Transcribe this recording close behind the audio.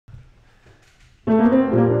Oh,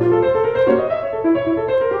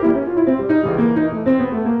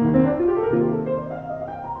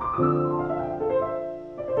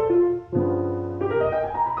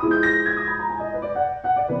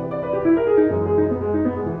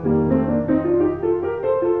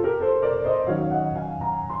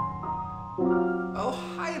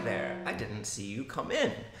 hi there. I didn't see you come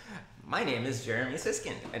in. My name is Jeremy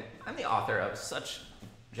Siskind, and I'm the author of such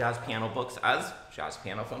jazz piano books as Jazz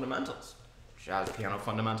Piano Fundamentals, Jazz Piano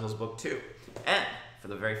Fundamentals Book 2, and, for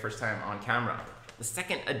the very first time on camera, the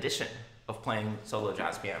second edition of Playing Solo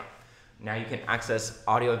Jazz Piano. Now you can access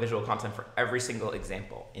audio-visual content for every single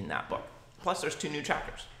example in that book. Plus, there's 2 new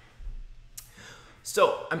chapters.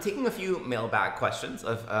 So, I'm taking a few mailbag questions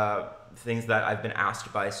of things that I've been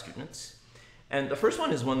asked by students. And the first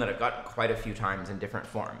one is one that I've gotten quite a few times in different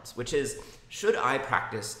forms, which is, should I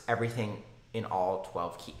practice everything in all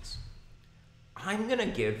 12 keys? I'm gonna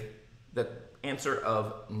give the answer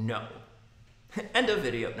of no. End of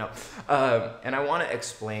video, no. And I wanna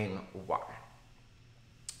explain why.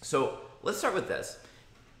 So let's start with this.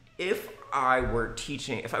 If I were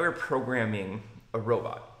programming a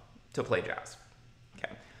robot to play jazz,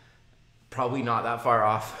 okay, probably not that far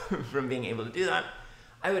off from being able to do that,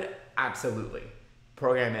 I would absolutely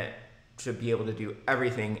program it to be able to do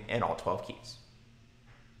everything in all 12 keys.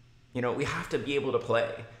 You know, we have to be able to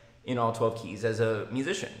play in all 12 keys as a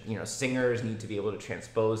musician. You know, singers need to be able to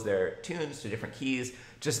transpose their tunes to different keys.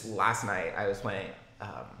 Just last night, I was playing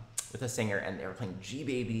with a singer, and they were playing G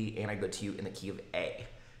Baby, Ain't I Good to You in the key of A.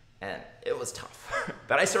 And it was tough,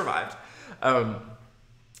 but I survived.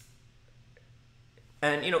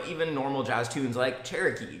 And, you know, even normal jazz tunes like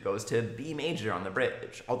Cherokee goes to B major on the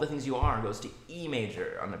bridge. All the Things You Are goes to E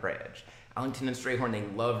major on the bridge. Ellington and Strayhorn, they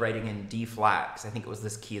love writing in D flat, because I think it was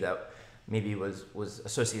this key that maybe was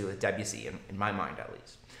associated with Debussy, in my mind at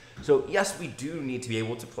least. So yes, we do need to be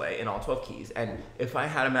able to play in all 12 keys. And if I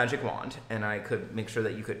had a magic wand and I could make sure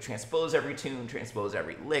that you could transpose every tune, transpose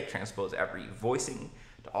every lick, transpose every voicing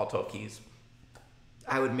to all 12 keys,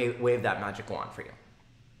 I would wave that magic wand for you.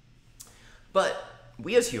 But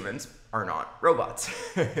we as humans are not robots.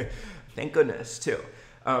 Thank goodness, too.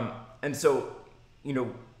 And so, you know,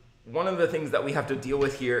 one of the things that we have to deal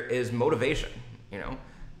with here is motivation, you know.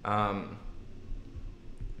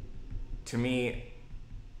 To me,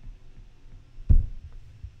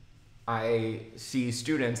 I see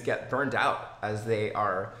students get burned out as they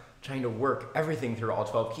are trying to work everything through all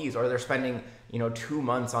 12 keys, or they're spending, you know, 2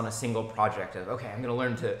 months on a single project of, okay, I'm gonna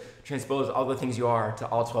learn to transpose All the Things You Are to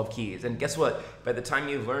all 12 keys. And guess what? By the time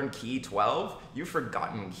you've learned key 12, you've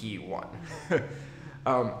forgotten key 1.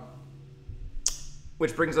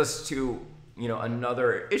 Which brings us to, you know,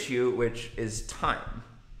 another issue, which is time.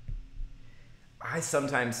 I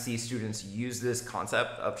sometimes see students use this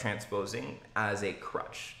concept of transposing as a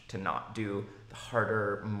crutch to not do the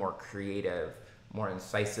harder, more creative, more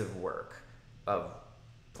incisive work of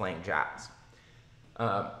playing jazz.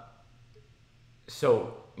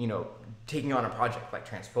 So, you know, taking on a project like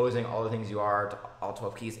transposing All the Things You Are to all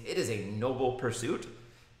 12 keys, it is a noble pursuit,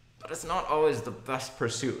 but it's not always the best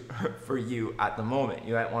pursuit for you at the moment.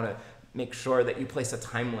 You might want to make sure that you place a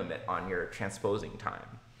time limit on your transposing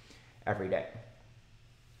time every day.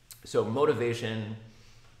 So motivation,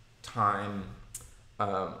 time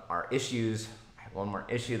are issues. I have one more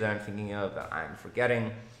issue that I'm thinking of that I'm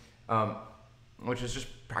forgetting, which is just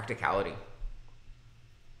practicality.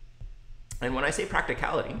 And when I say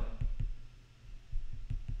practicality,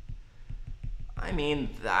 I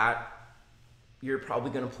mean that you're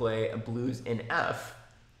probably going to play a blues in F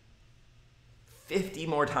 50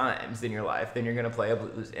 more times in your life than you're going to play a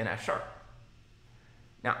blues in F sharp.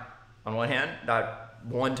 Now, on one hand, that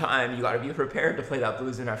one time you got to be prepared to play that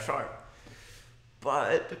blues in F sharp.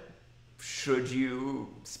 But should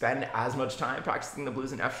you spend as much time practicing the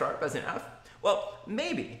blues in F sharp as in F? Well,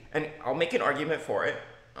 maybe. And I'll make an argument for it.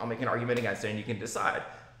 I'll make an argument against it, and you can decide.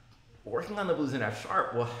 Working on the blues in F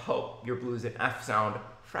sharp will help your blues in F sound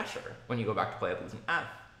fresher when you go back to play a blues in F.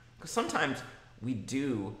 Because sometimes we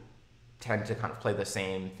do tend to kind of play the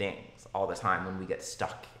same things all the time when we get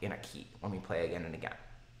stuck in a key, when we play again and again.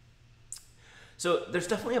 So there's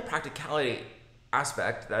definitely a practicality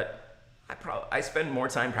aspect that I spend more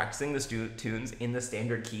time practicing the tunes in the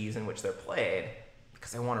standard keys in which they're played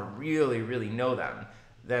because I want to really, really know them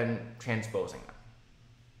than transposing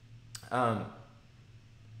them.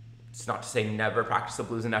 It's not to say never practice the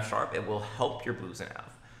blues in F sharp. It will help your blues in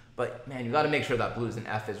F. But man, you got to make sure that blues in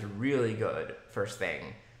F is really good first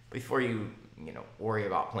thing before you worry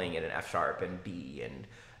about playing it in F sharp and B and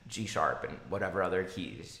G sharp and whatever other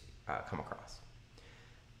keys come across.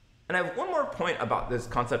 And I have one more point about this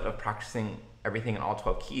concept of practicing everything in all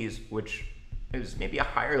 12 keys, which is maybe a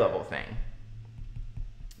higher level thing.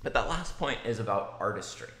 But that last point is about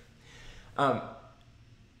artistry. I've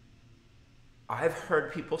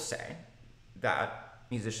heard people say that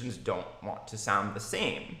musicians don't want to sound the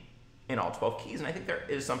same in all 12 keys, and I think there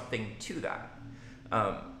is something to that.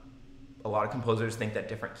 A lot of composers think that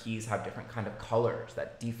different keys have different kind of colors,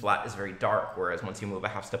 that D flat is very dark, whereas once you move a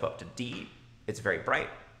half step up to D, it's very bright.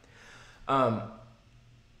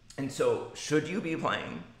 And so should you be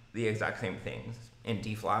playing the exact same things in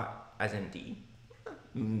D flat as in D?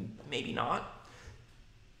 Maybe not.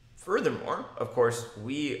 Furthermore, of course,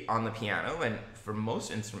 we on the piano and for most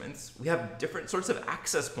instruments, we have different sorts of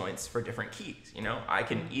access points for different keys. You know, I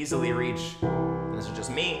can easily reach, and this is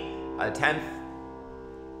just me, a 10th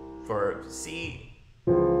for C,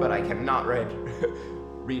 but I cannot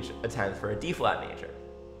reach a 10th for a D flat major.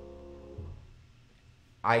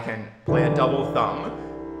 I can play a double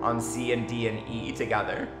thumb on C and D and E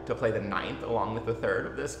together to play the 9th along with the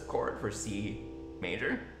 3rd of this chord for C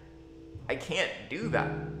major. I can't do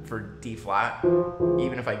that for D flat,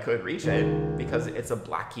 even if I could reach it, because it's a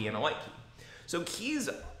black key and a white key. So keys,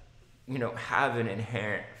 you know, have an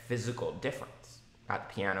inherent physical difference at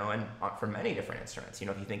the piano and for many different instruments. You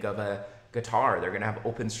know, if you think of a guitar, they're going to have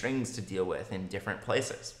open strings to deal with in different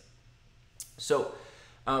places. So,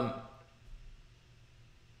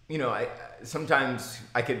 you know, sometimes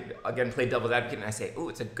I could, again, play devil's advocate and I say, oh,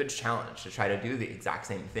 it's a good challenge to try to do the exact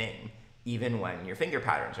same thing, even when your finger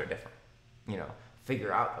patterns are different. You know,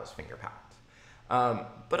 figure out those finger patterns.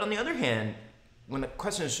 But on the other hand, when the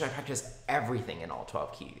question is, should I practice everything in all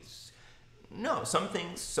 12 keys? No, some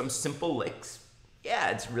things, some simple licks, yeah,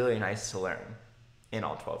 it's really nice to learn in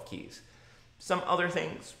all 12 keys. Some other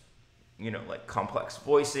things, you know, like complex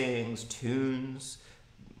voicings, tunes,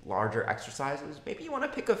 larger exercises, maybe you want to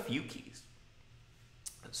pick a few keys.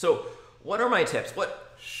 So what are my tips?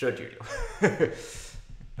 What should you do?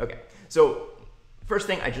 Okay, so first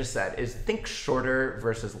thing I just said is think shorter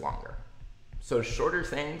versus longer. So shorter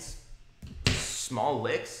things, small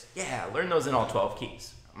licks, yeah, learn those in all 12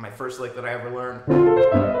 keys. My first lick that I ever learned.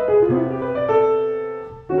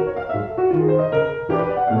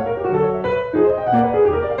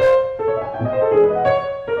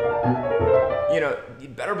 You know, you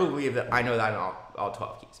better believe that I know that in all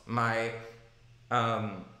 12 keys. My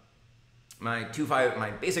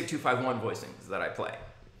basic 2-5-1 voicings that I play.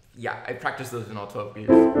 Yeah, I practice those in all 12 keys.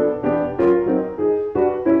 You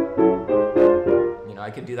know,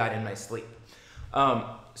 I could do that in my sleep.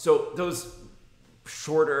 So those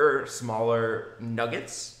shorter, smaller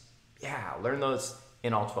nuggets, yeah, learn those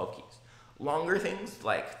in all 12 keys. Longer things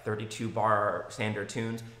like 32 bar standard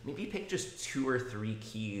tunes, maybe pick just 2 or 3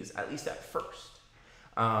 keys, at least at first,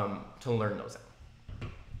 to learn those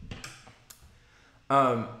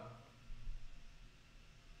out.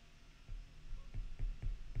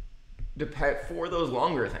 For those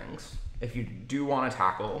longer things, if you do want to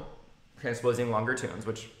tackle transposing longer tunes,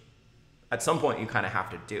 which at some point you kind of have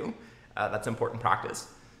to do, that's important practice.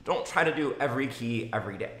 Don't try to do every key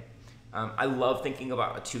every day. I love thinking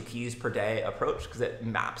about a 2 keys per day approach because it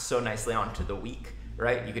maps so nicely onto the week,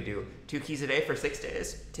 right? You could do 2 keys a day for 6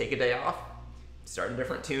 days, take a day off, start a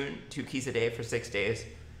different tune, 2 keys a day for 6 days,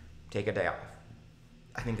 take a day off.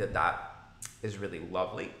 I think that is really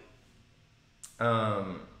lovely.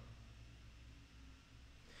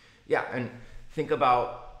 Yeah, and think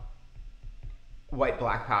about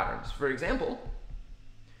white-black patterns. For example,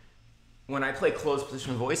 when I play closed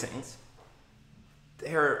position voicings,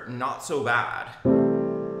 they're not so bad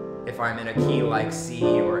if I'm in a key like C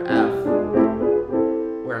or F,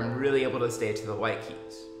 where I'm really able to stay to the white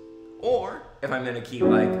keys. Or if I'm in a key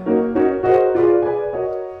like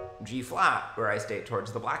G flat, where I stay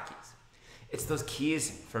towards the black keys. It's those keys,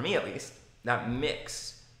 for me at least, that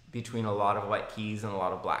mix between a lot of white keys and a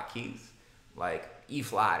lot of black keys, like E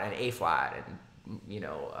flat and A flat and, you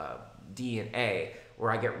know, D and A,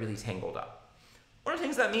 where I get really tangled up. One of the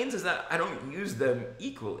things that means is that I don't use them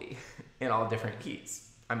equally in all different keys.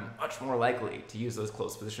 I'm much more likely to use those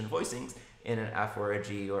close position voicings in an F or a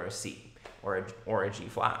G or a C or a G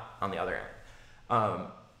flat on the other end.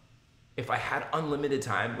 If I had unlimited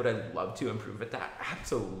time, would I love to improve at that?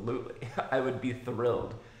 Absolutely. I would be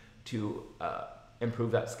thrilled to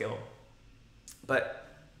improve that skill. But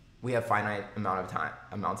we have finite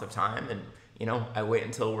amounts of time, and you know, I wait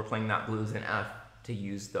until we're playing that blues in F to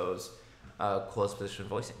use those close position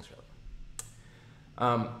voicings,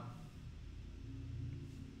 really.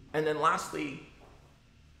 And then lastly,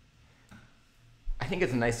 I think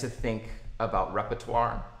it's nice to think about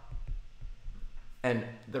repertoire. and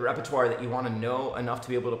the repertoire that you want to know enough to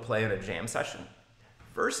be able to play in a jam session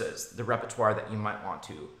versus the repertoire that you might want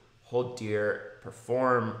to hold dear,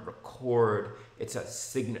 perform, record. It's a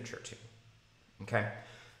signature tune, okay?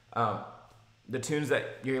 The tunes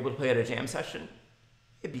that you're able to play at a jam session,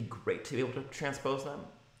 it'd be great to be able to transpose them,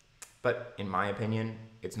 but in my opinion,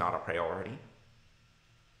 it's not a priority.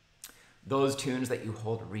 Those tunes that you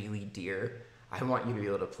hold really dear, I want you to be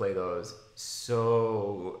able to play those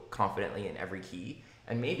so confidently in every key,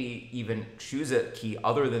 and maybe even choose a key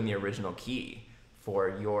other than the original key for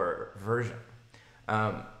your version.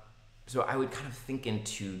 So I would kind of think in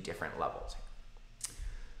two different levels.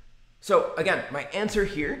 So again, my answer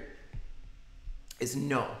here is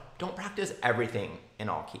no. Don't practice everything in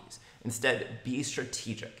all keys. Instead, be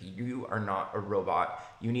strategic. You are not a robot.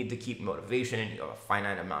 You need to keep motivation. You have a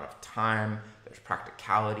finite amount of time. There's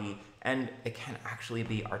practicality, and it can actually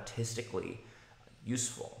be artistically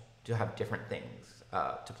useful to have different things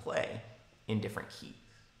to play in different keys.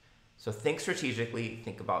 So think strategically.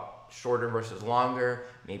 Think about shorter versus longer,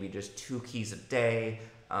 maybe just 2 keys a day.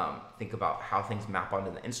 Think about how things map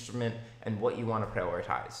onto the instrument and what you want to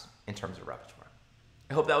prioritize in terms of repertoire.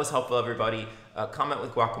 I hope that was helpful, everybody. Comment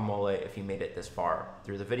with guacamole if you made it this far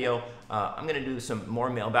through the video. I'm going to do some more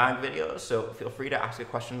mailbag videos, so feel free to ask a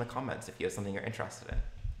question in the comments if you have something you're interested in.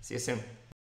 See you soon.